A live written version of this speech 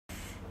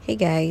Hey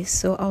guys,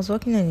 so I was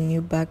working on a new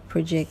bag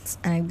project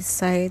and I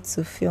decided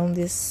to film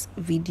this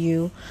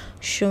video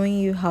showing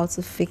you how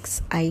to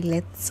fix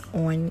eyelets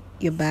on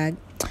your bag.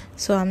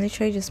 So I'm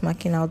literally just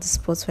marking out the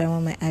spots where I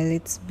want my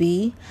eyelets to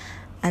be,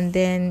 and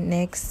then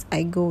next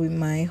I go with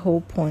my hole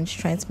punch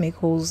trying to make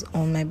holes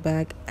on my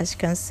bag. As you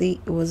can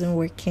see, it wasn't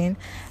working.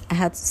 I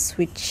had to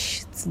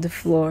switch to the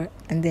floor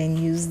and then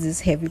use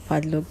this heavy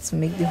padlock to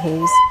make the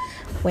holes.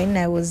 When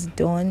I was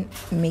done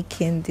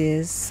making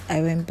this,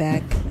 I went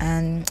back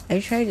and I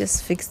tried to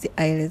just fix the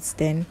eyelets,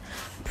 then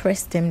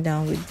press them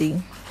down with the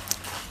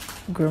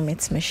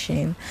Grommet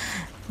machine.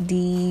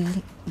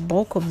 The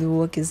bulk of the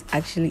work is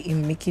actually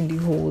in making the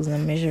holes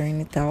and measuring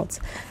it out.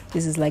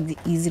 This is like the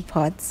easy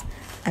part,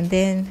 and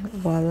then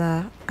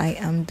voila, I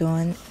am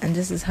done. And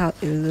this is how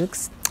it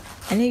looks.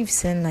 I know you've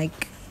seen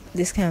like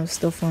this kind of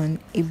stuff on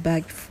a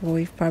bag before.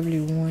 You're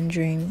probably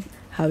wondering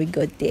how it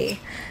got there.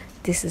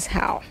 This is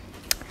how.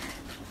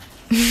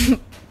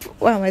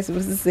 What am I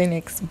supposed to say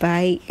next?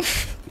 Bye.